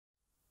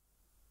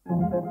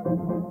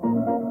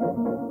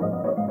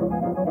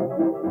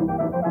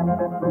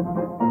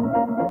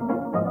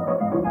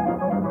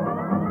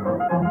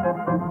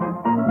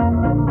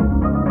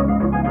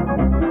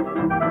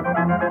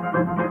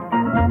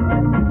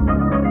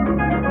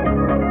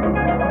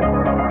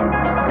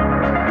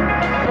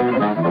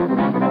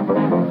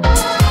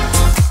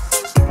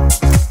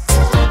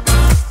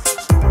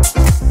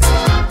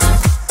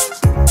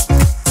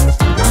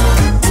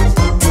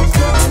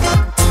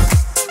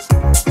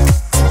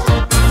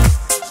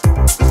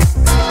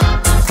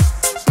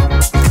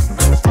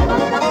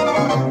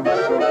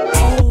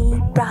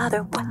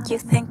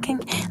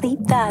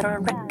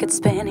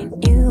Spinning,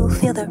 you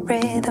feel the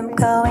rhythm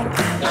going.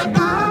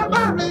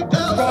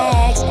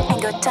 Legs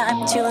ain't got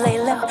time to lay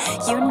low.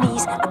 Your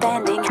knees are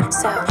bending,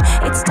 so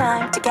it's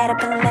time to get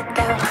up and let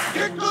go.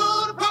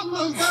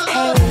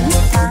 Hey,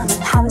 mama,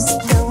 how's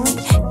it going?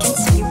 Can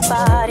see your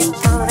body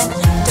moving.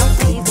 Don't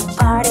leave the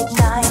party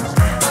dying.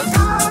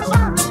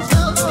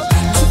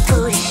 Keep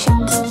booty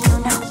shaking, you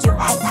know your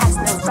head has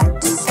no right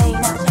to say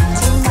no.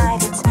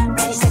 Tonight it's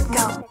ready, set,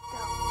 go.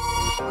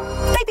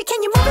 Baby,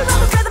 can you move around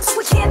the rhythm so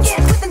we can't get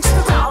with into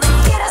the round?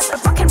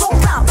 Rock and roll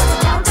round,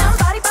 down, down,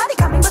 body, body,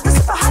 coming with the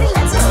super hottie,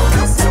 let's go.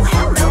 No, so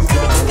hell no,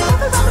 baby, can you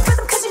move around the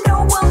rhythm? Cause you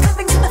know I'm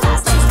living in the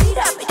fast lane, speed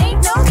up, it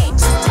ain't no game.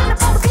 Just turn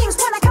up all the beams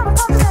when I come up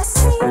on the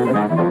scene.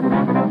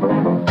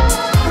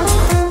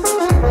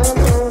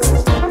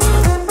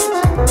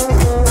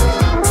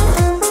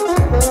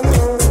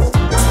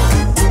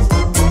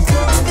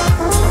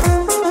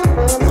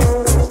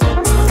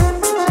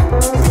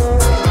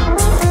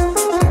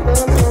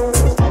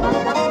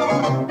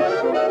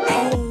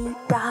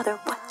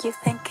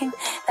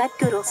 That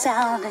good old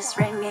sound is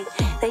ringing.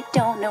 They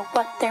don't know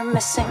what they're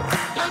missing.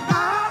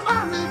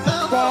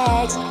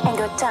 Legs ain't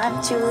got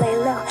time to lay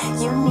low.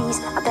 Your knees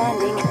are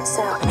bending,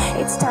 so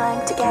it's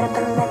time to get up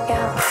and let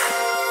go.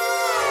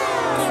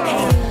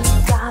 Hey,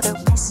 brother,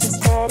 listen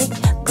steady.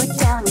 Put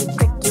down your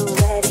grip, you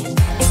ready.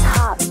 It's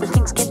hot when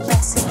things get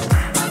messy.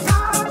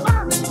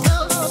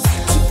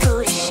 Keep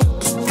booty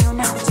shaking, you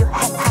know your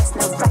head has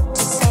no right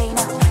to say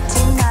no.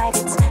 Tonight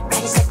it's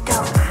ready, set,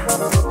 go.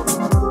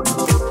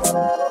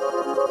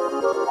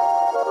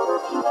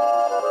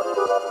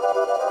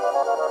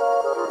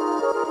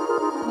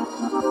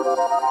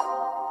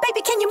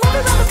 Baby, can you move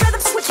around the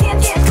rhythm so we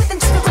can't get with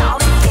into the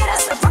round? Get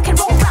us a rock and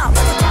roll round,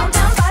 down,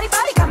 down, body,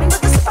 body, coming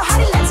with the super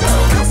hottie, let's go.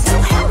 No, so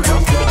hell no,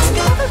 baby, can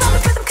you move around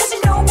the rhythm? Cause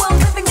you know I'm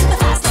living in the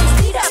fast lane,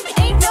 speed up, it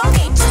ain't no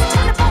game. Just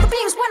turn up all the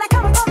beams when I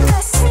come up on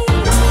the scene.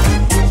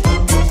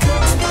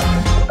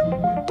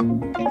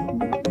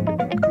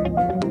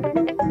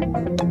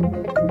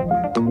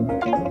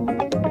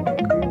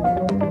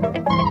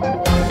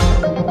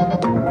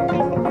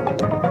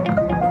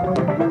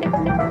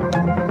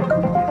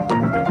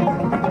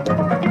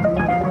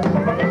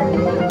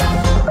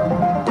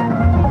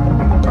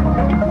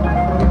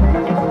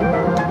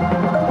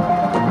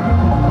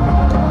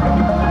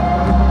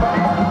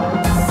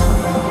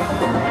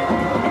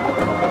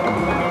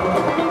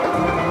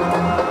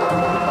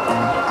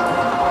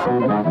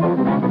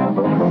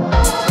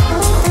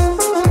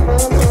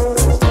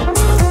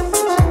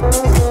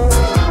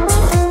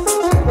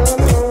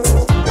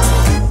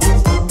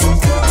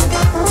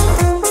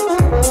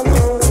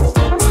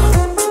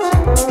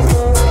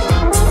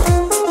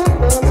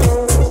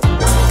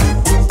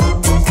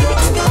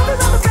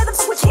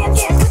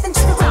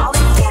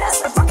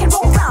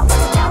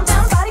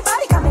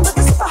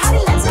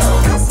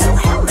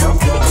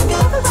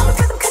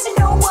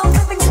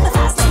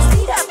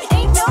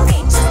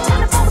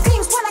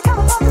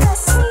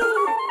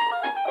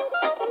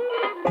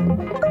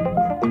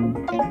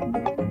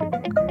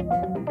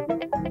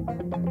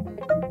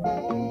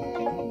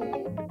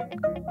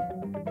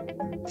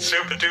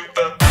 Super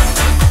duper.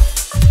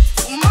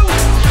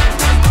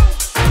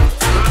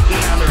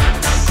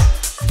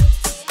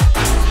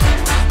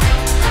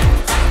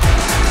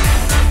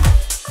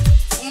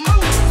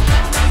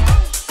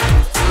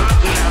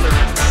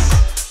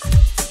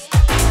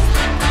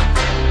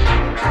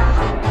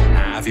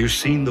 Have you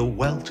seen the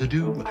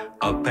well-to-do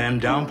up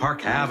and down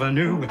Park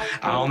Avenue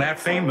on that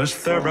famous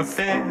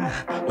thoroughfare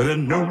with the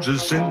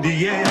noses in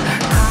the air?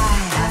 High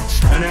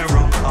hats and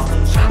arrow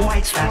collars,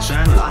 white spats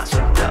and lots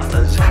of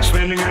dollars,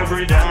 spending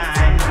every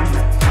dime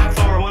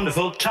for a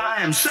wonderful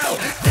time. So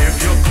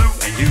if you're blue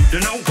and you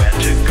don't know where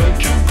to go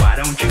to, why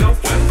don't you go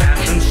where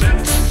fashion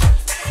sits?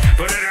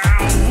 Put it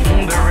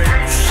on the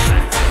Ritz.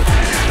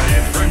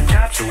 Different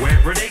types of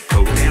everyday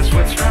coat, pants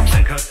with straps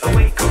and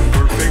cutaway coat,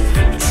 perfect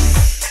fits.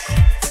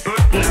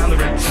 Putting on the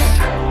Ritz.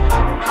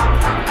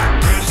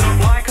 Dress up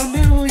like $1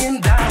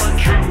 million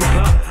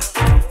trooper,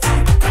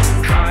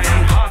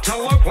 trying hard to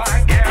look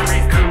like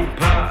Gary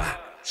Cooper.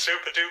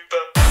 Super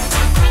duper.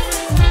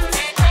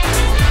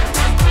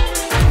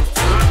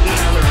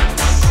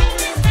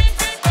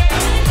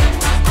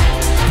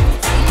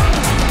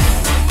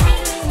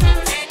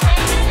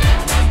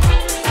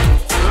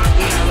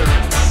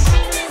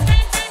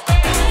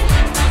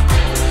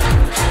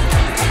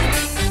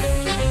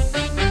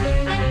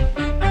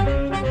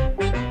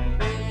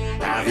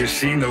 You've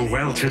seen the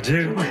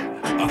well-to-do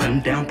up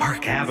and down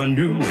Park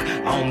Avenue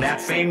on that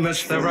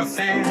famous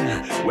thoroughfare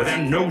with their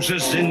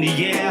noses in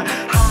the air.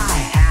 High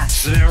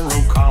hats,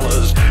 narrow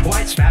collars,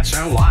 white spats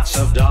and lots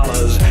of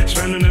dollars,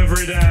 spending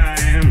every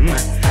dime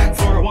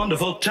for a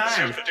wonderful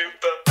time. If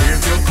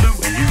you're blue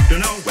and you don't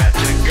know where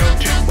to go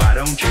to, why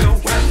don't you go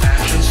where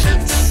fashion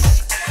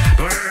sits?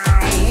 Put it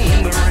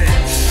on the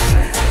Ritz.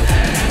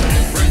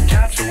 Different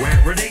types of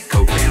everyday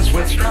coat pants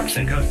with straps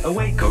and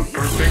cutaway coat,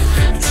 perfect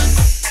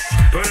fits.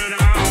 Put it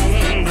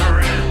on the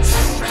Ritz.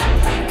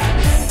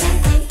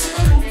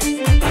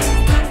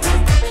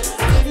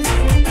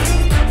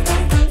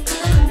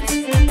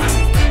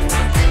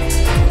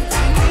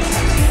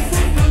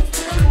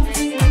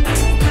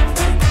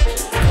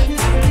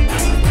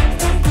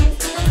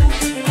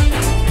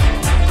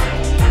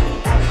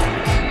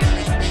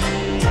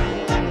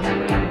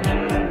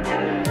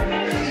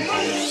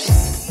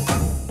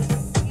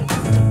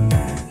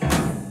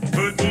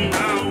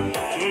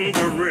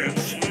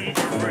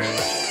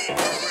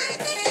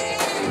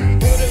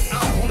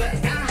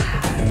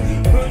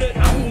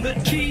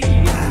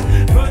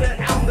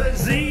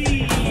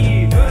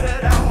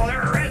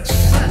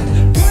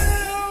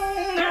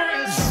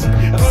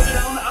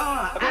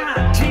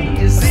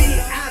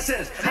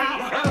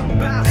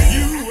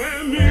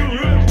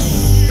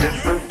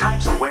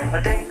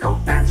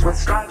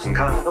 Stripes and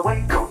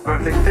cutaway coat,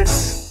 perfect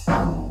fits.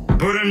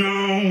 Put it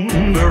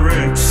on the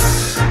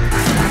Ritz.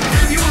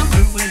 If you are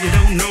blue and you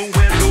don't know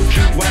where to go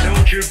to, why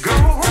don't you go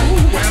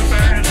where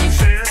fashion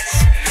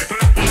sits?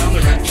 Put it on the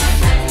Ritz.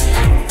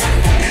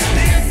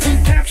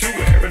 Different types of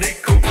everyday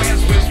coat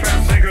pants with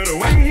straps and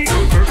cutaway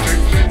coat,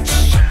 perfect fits.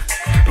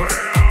 Put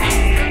it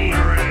on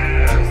the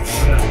Ritz.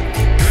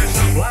 Dress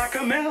up like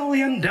 $1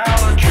 million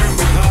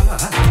trooper,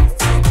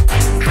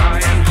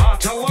 trying hard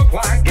to look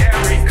like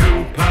Gary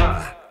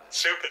Cooper.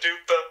 Super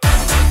duper.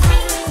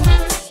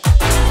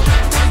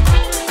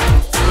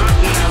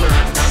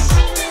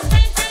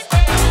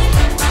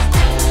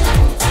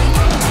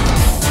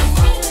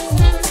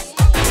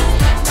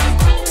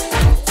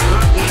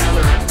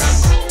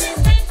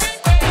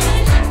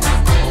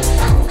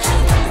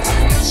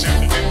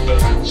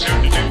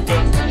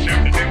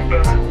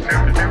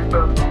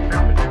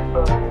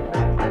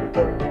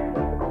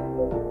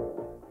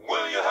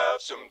 Will you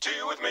have some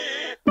tea with me?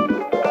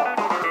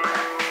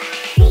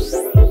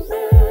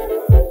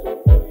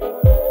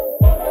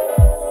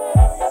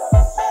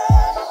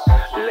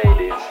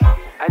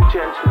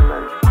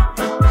 Gentlemen,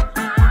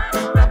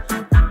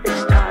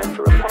 it's time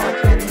for a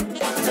party.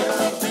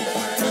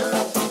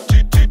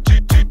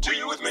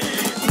 Tea with me.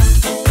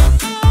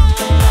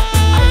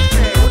 I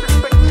say, what a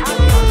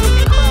spectacular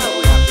looking crowd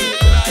we have here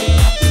tonight.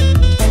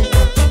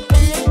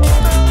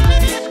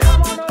 Ladies,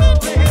 come on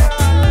over here.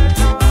 Let's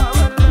have a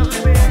lovely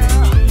beer.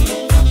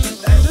 Let's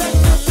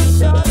just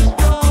dance.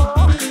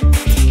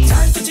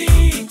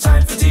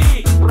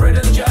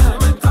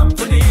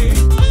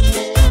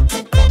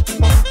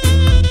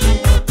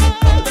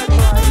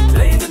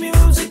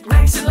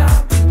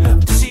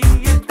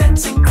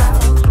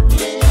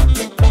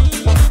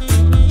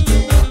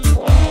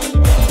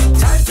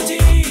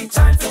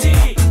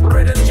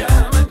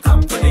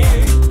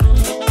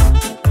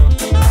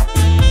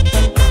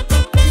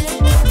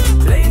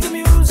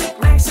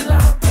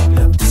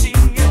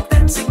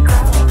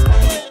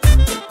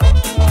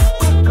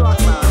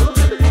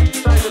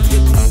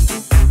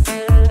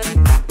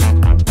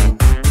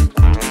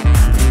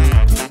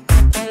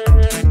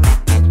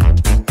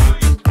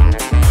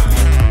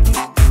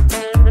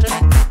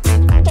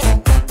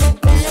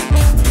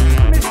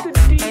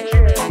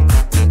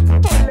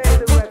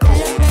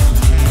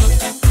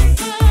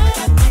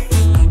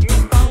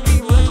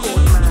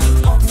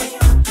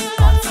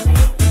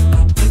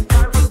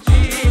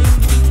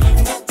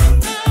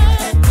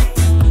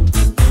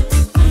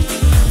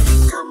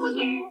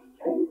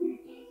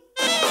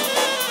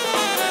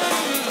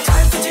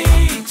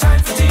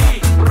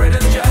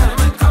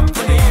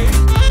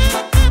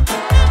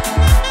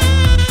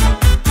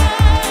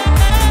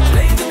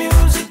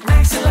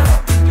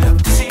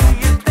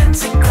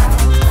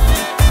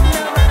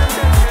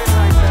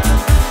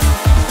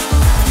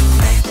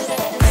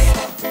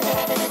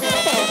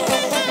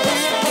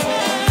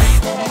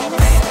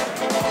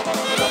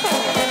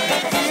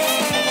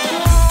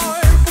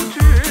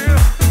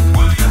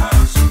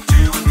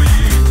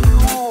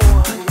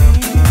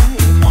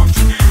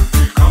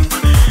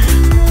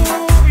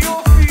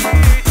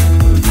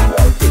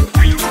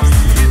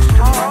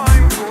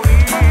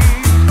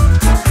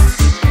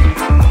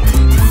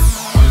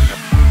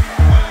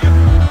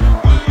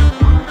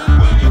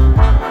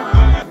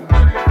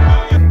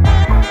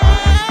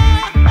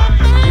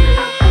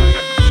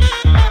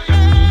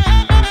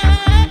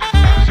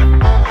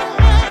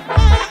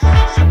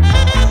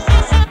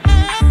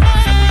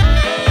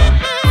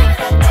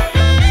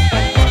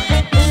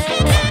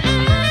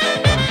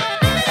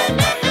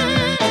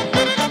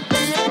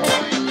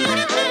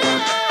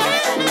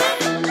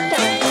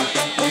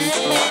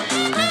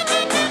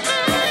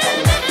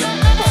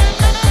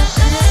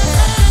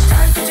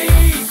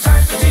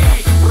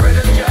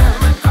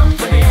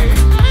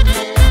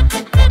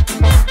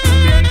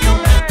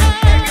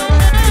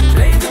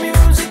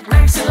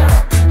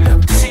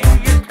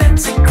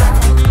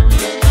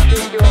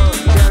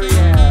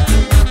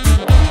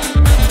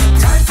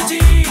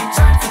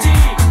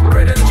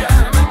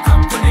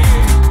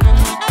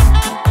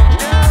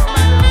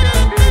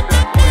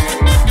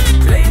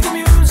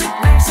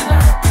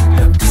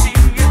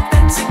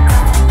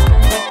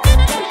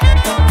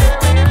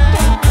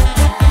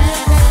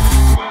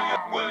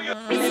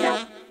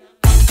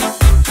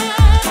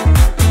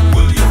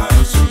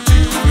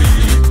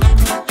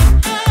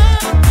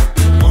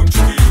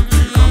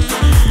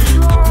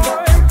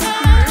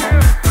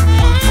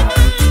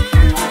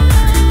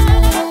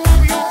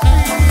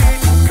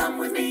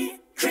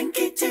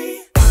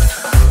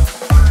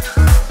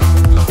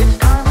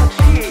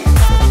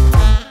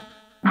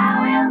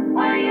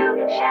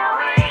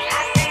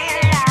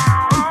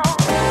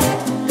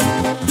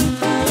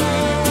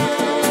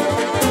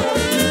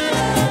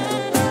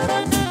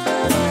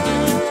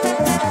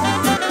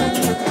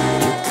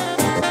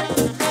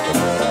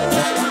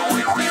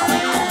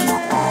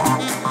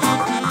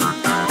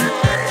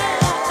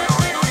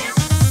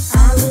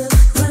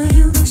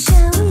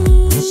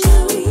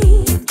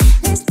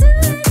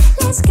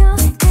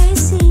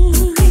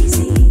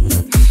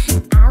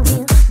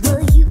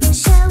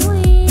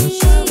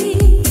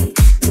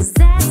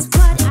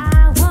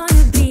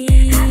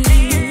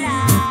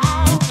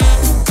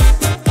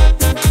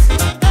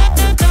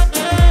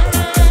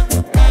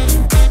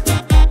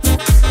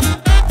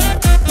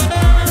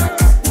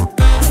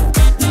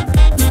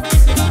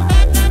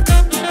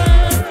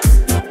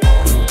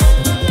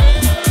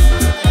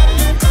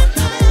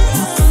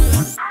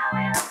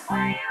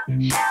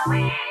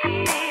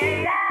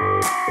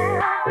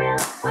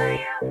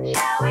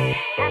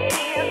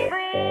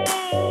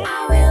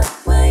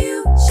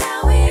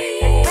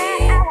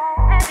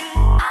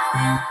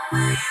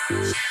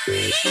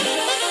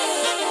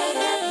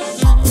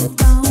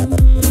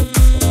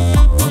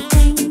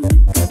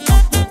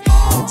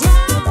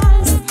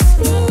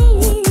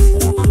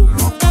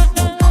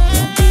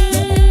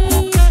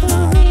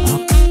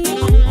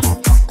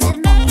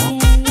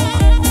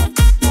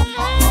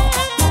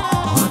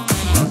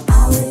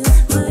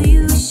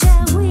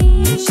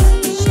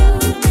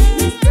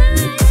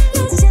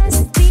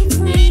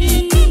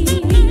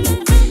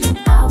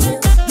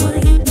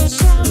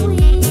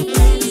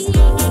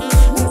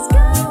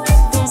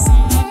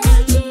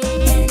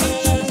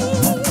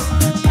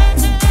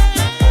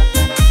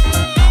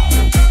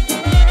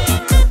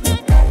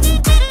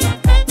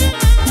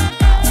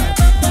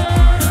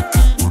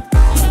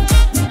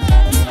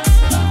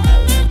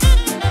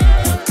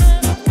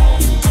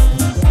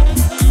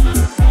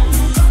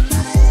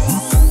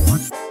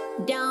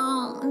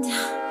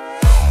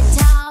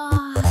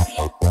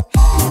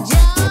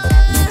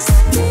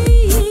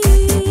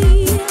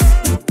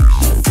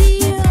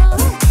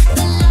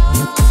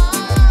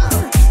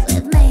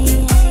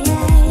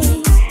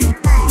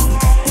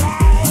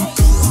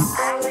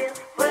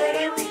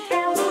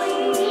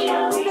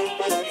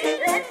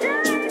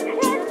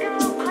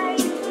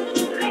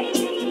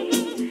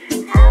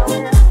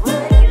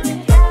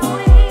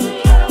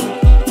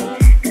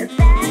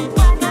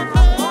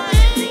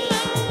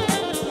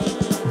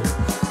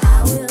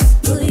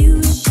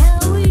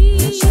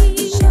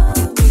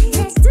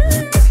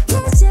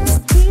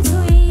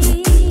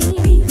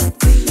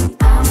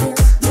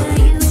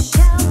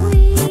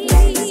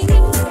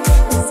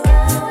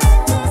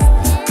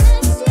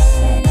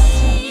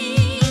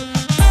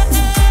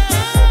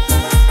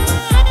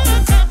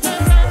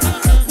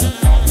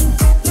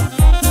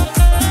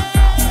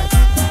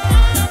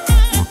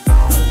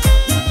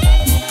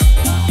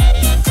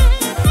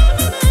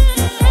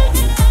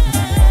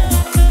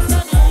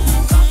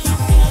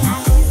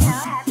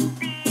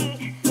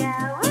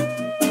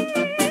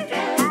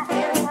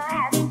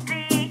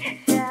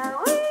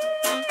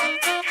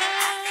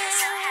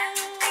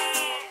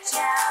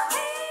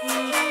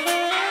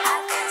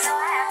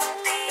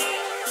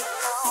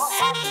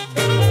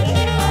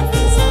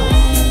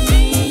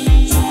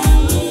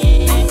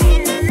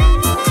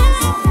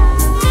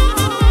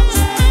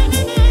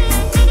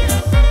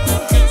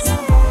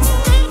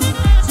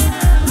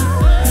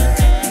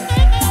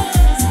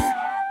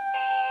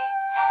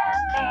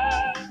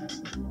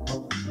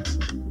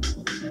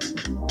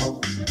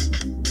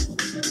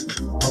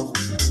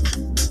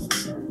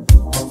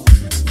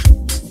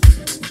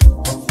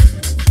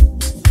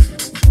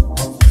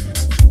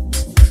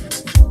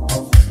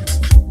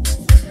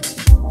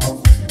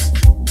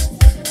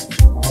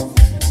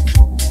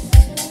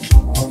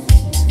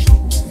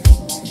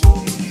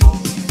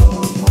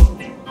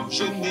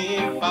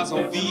 pas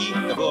envie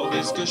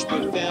d'aborder ce que je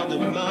peux faire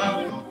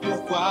demain.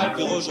 Pourquoi le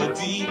faire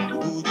aujourd'hui? Au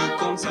bout du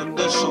compte, ça ne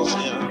change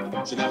rien.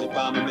 Je n'arrive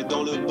pas à me mettre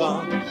dans le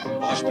bain.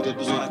 J'ai peut-être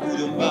besoin d'un coup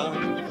de main.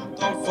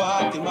 Tant de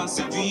fois qu'elle m'a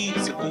séduit,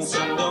 c'est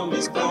conscient dans mes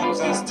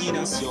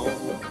procrastinations.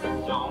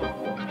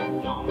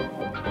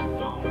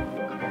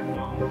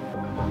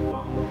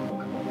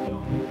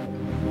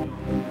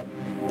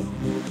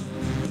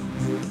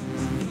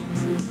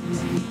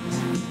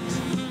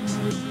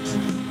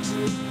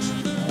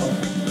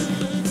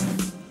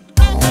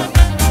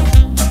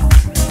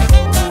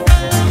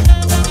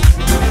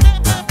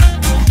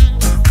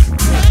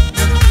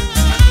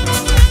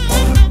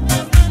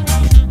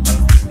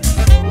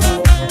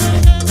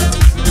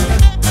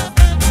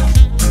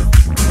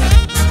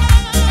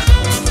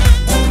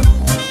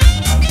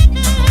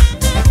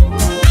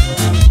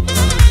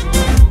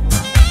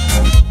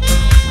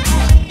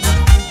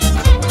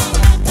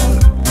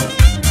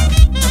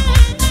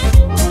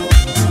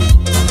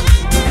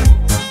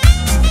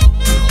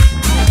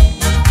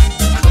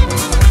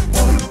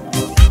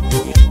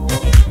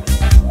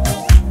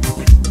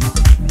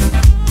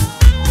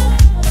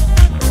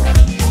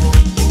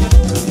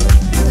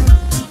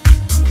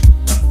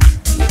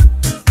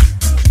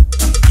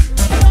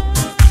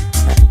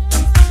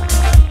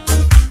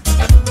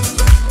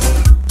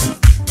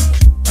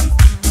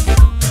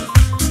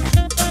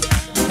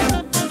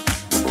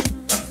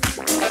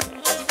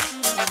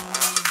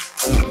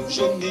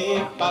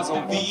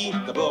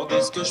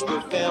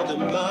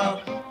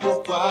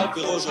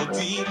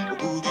 Aujourd'hui, au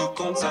bout du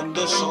compte, ça ne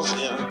change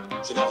rien.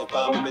 Je n'arrive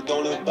pas à me mettre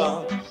dans le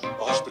bain.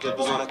 Aurais-je peut-être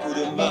besoin d'un coup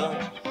de main?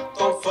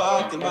 Tant de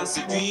fois qu'elle m'a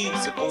séduit,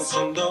 c'est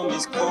conscient dans mes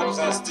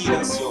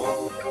procrastinations.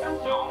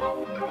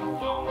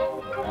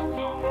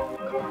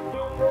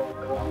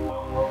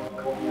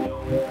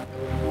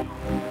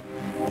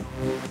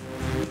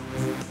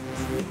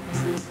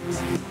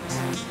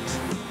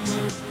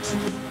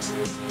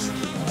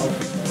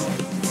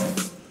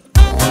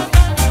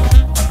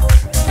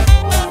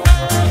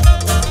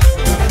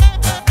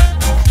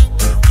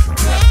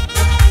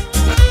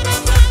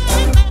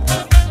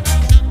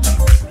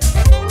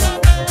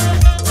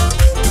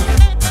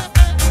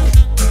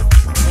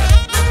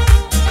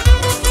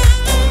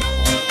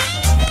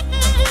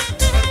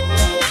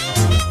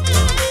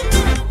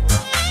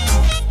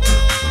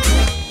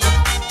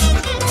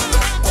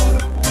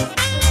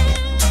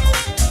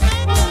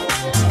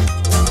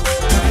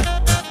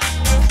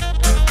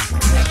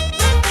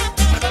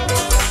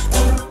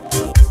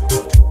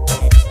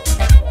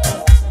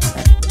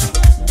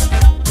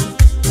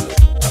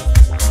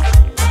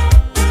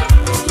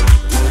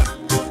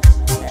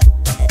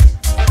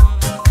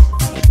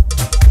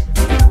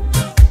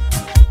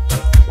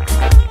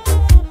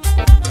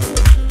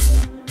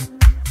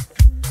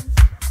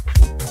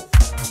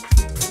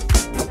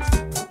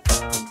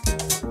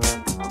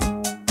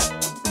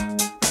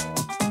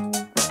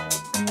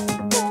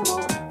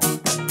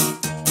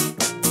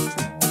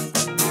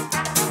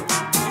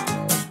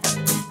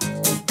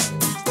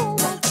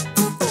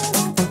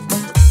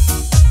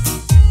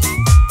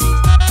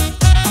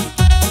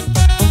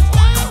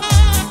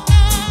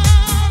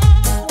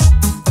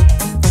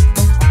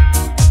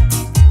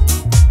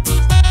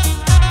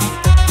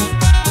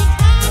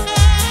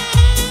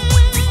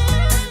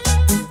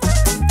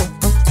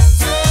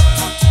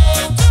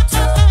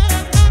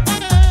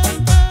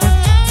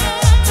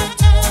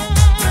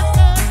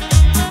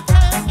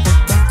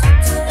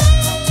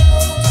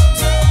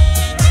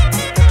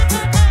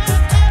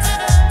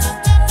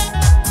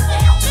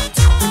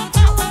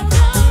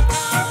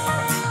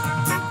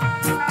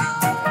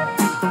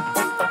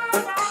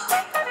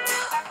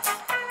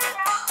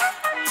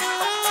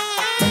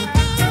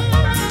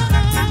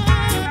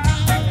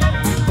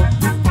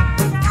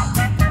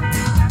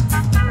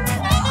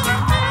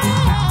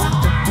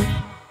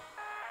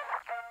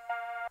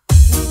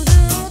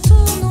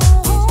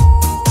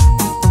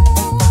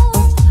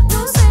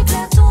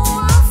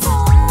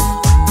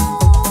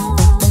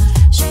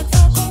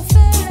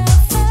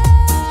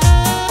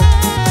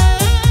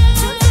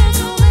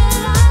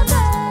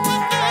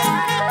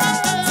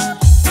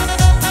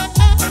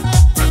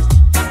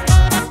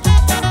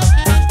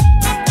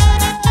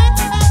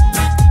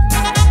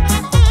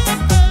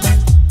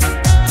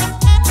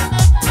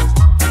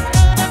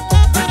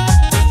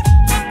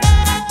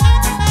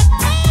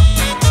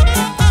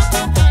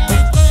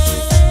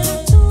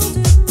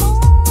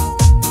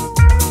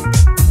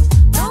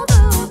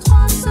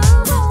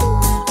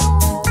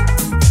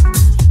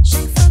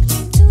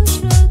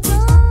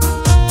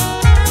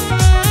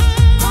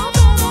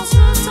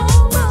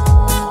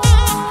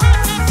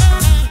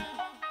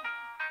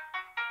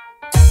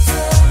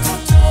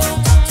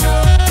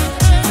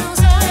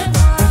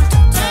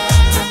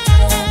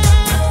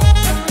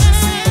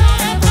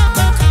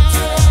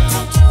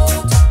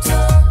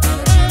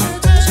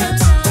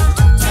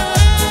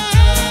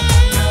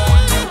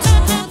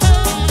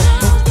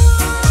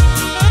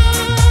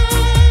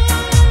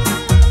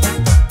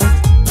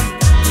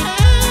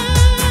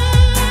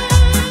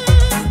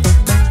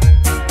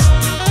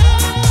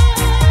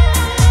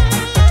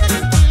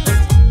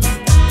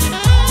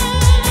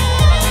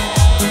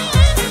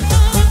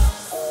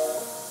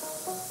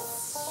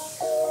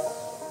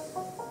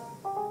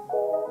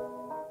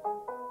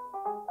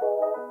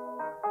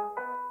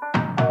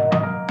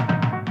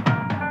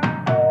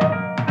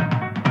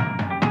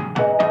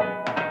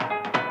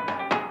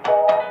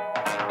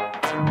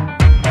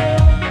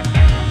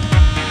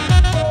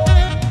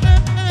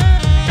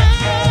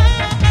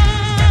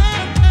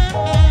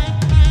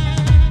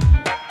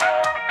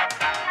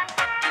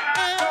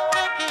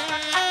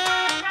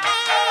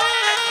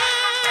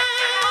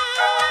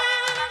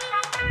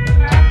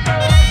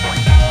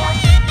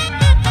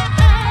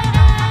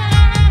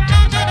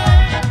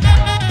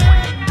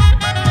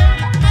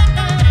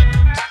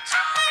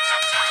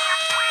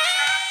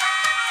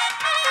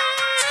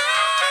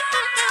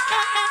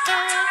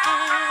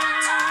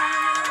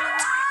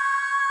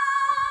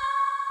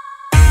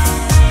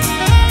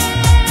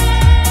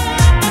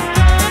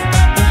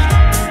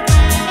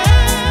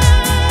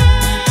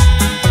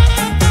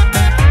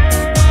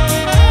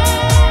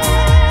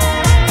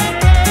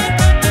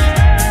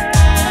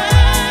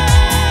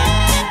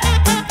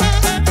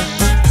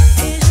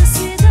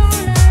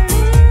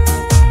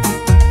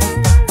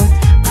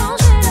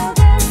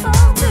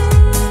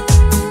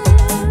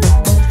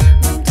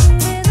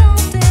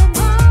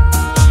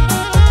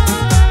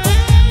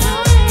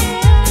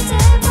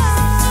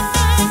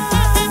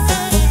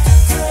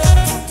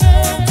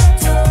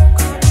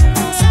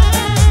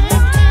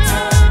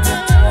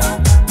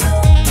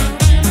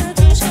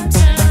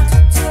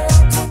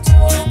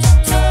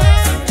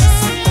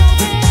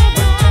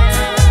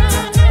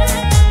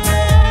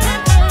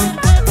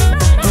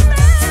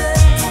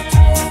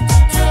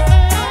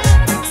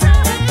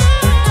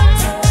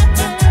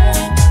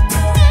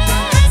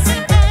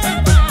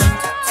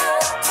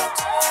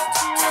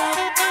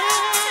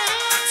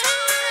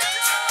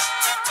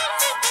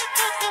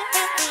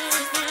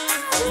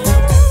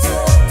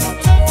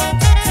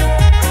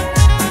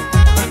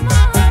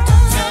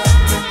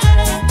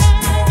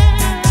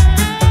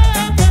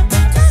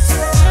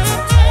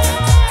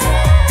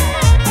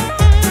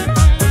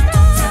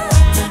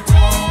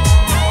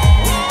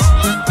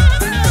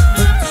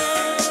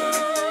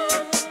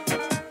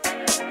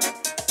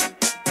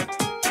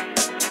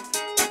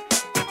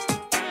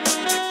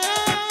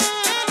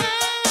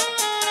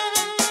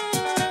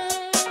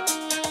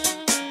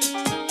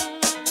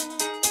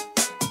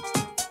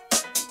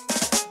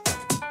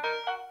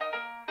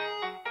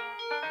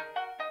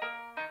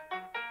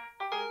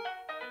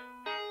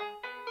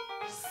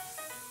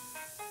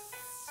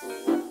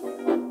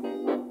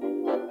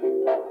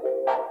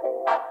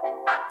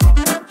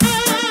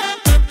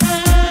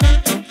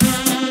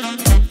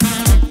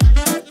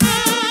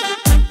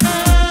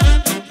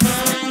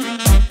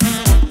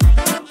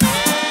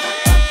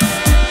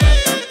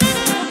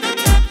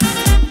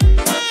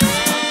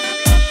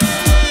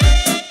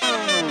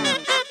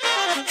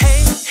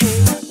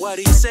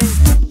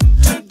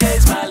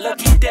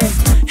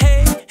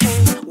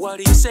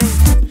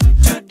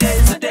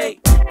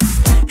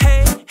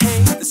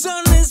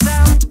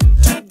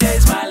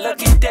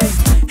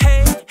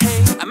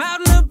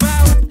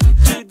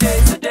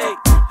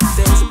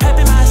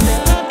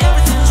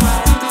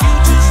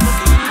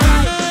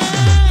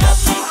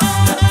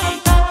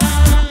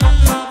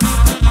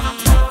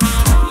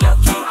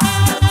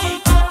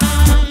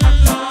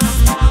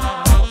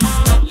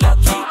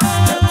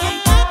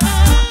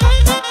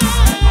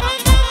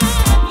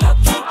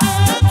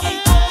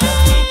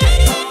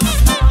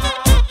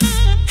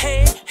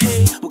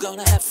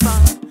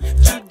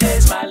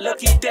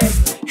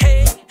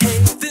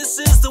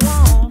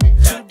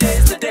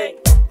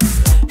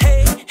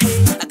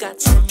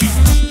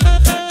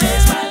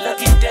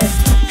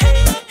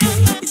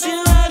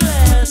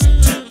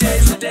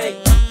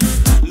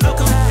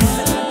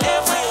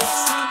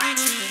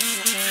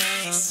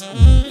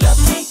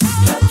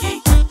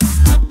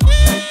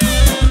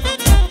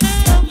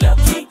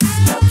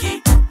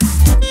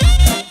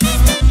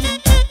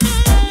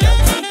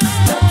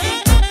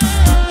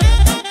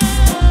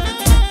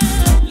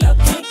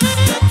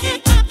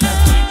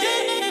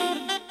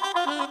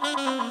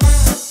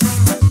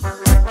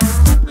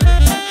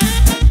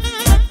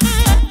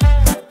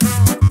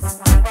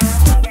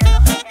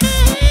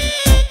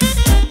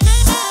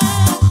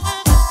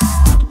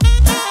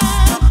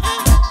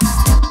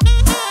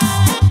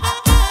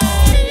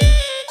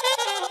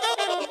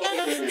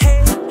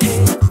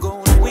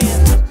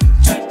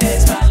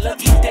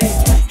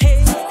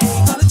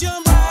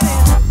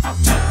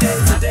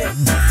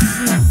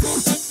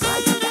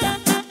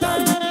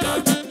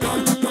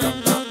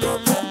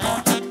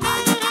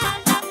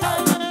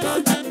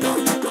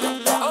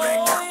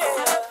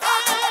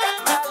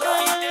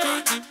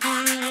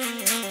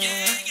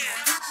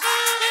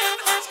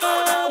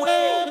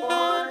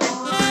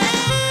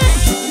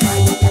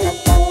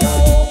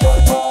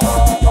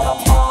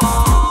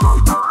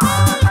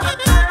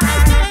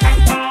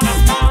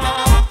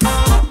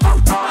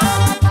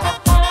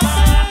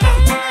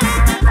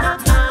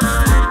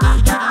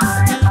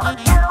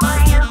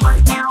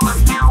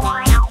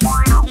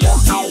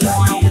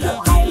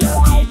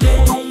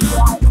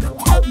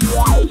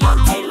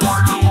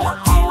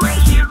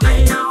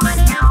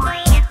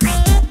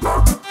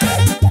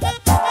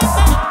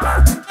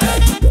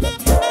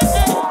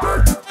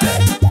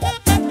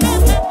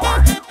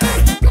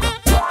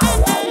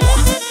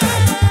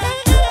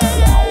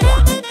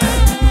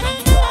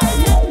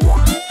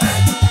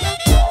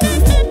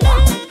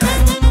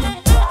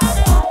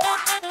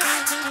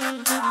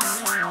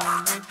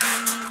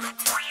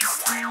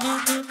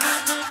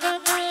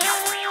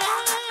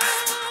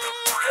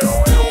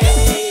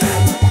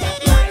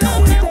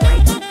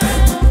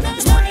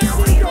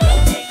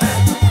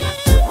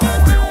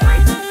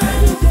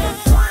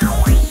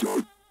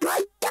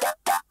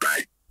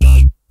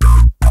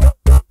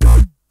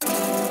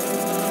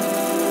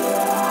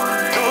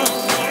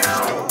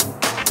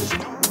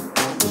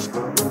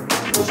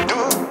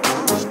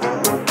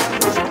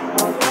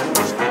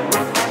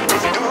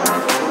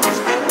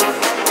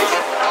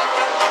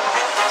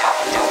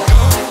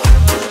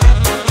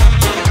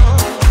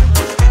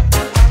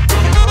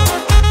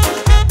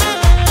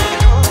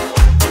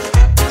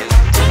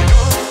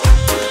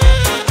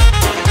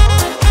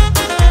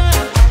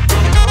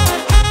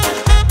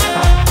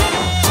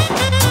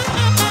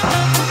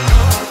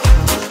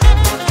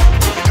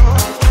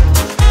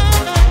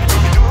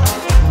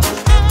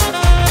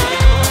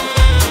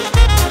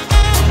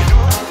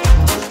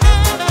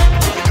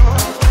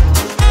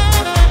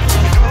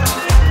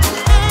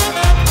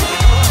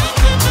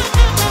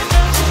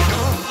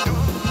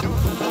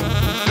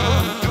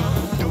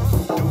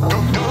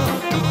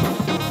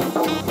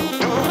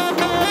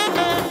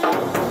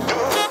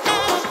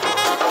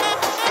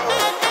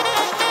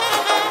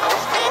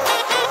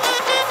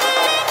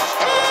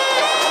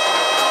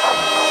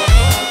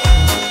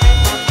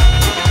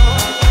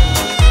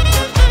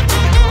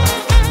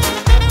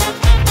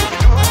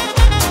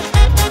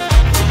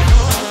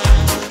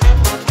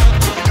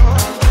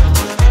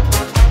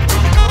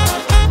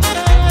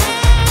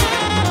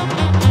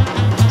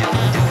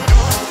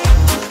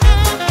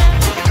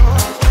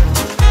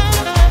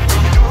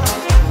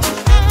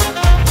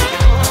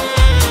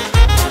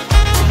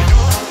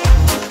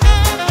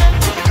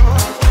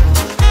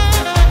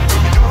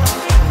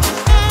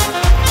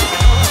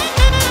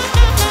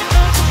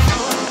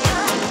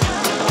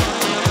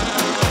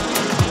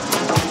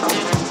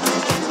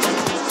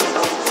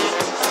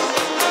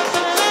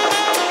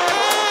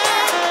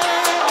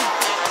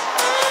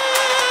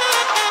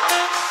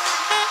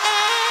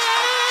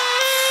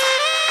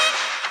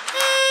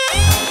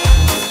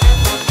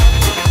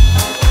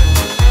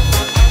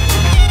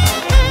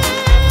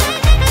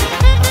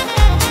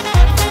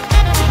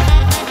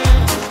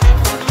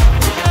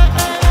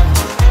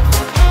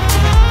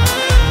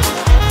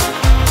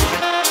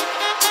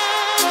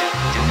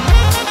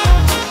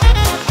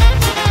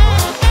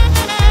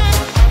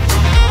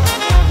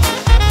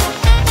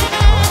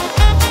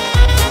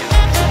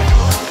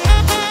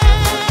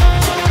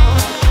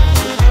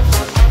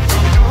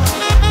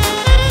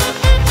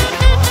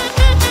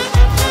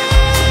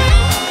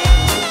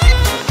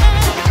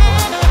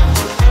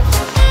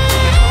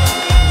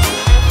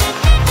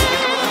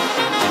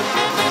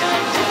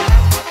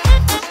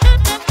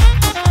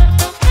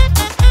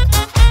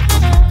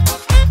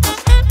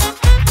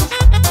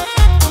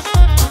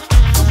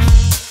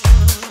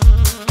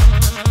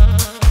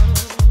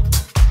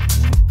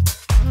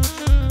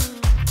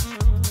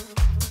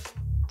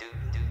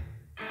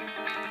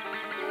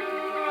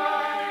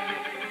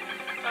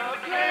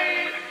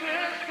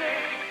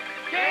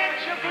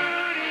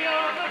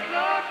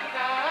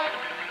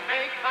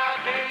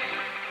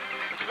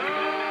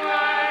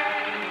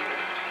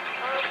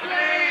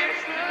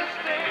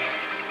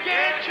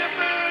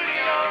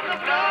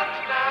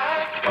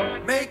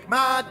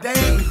 my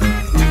day.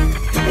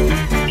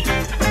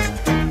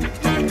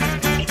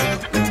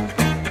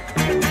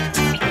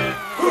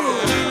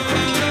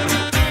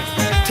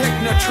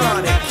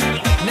 Technotronic,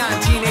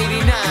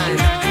 1989.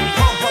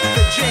 Pump up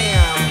the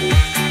jam.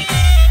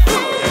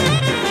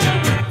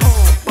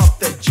 Pump up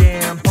the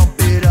jam, pump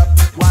it up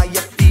while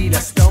your feet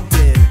are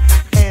stumping.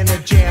 And the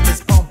jam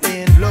is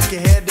pumping. Look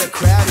ahead, the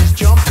crowd is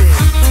jumping.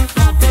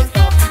 Pump it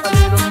up a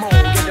little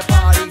more. Get the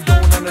party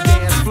going on the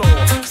dance floor.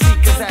 See,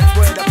 'cause that's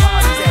where the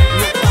party's at.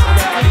 Look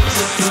out,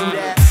 do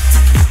that.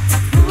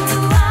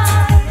 Ooh,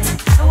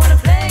 I want a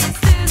place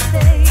to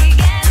stay.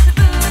 Get the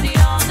booty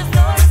on the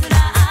floor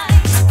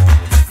tonight.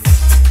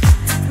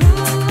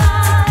 Ooh, I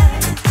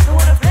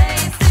want a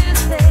place to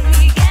stay.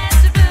 Get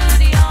the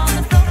booty on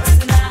the floor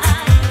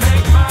tonight.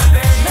 Make my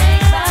day,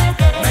 make my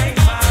day, make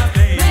my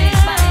day, make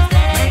my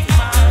day,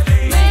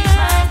 make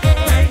my day,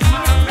 make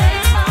my day,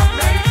 make my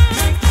day,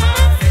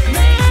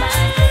 make my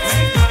day,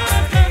 make my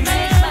day, make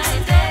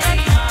my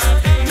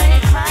day,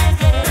 make my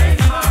day,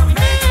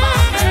 make my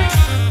day.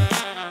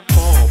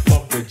 Pump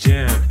up the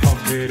jam,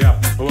 pump it up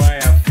while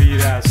your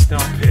feet are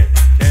stumping.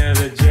 And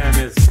the jam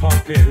is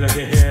pumping. Look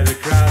ahead, the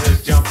crowd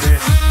is jumping.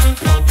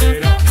 Pump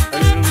it up a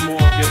little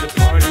more, get the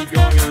party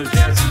going on the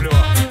dance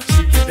floor.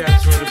 See, 'cause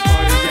that's where the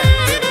party's at.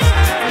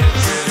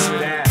 Do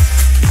that.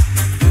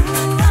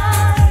 Ooh,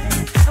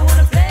 I want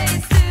a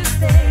place to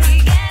stay.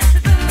 Get the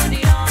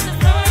booty on the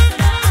floor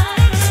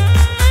tonight.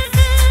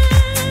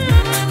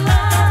 Ooh,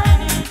 I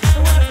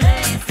want a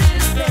place to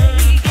stay.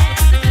 Get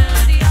the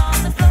booty on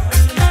the floor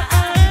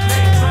tonight.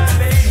 Make my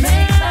day,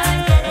 make my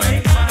day,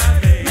 make my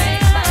day,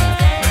 make my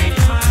day, make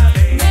my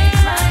day, make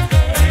my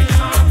day, make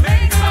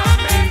my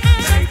day, make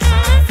my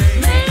day,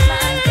 make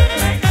my day,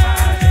 make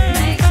my day,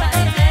 make my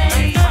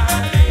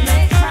day, make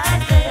my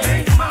day,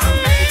 make my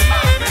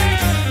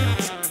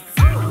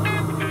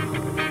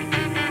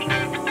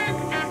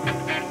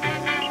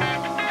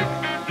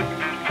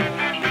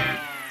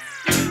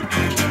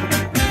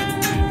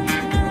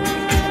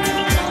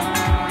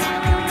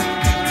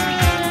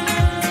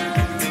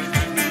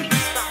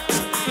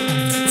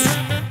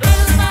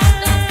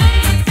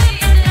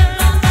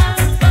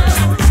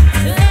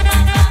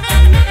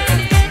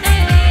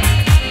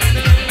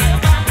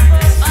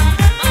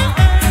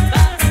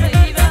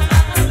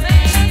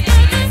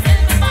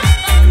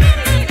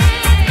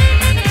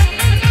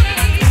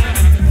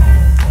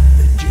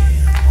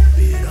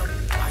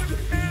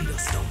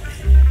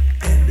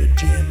And the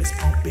jam is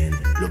pumping.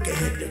 Look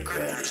ahead, the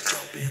crowd is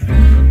jumping.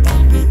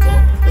 Pump it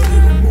up a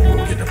little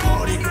more. Get the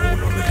party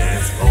going on the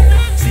dance floor.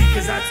 See,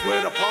 'cause that's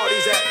where the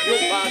party's at.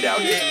 You'll find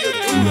out if you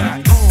do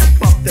that.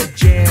 Pump up the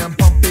jam.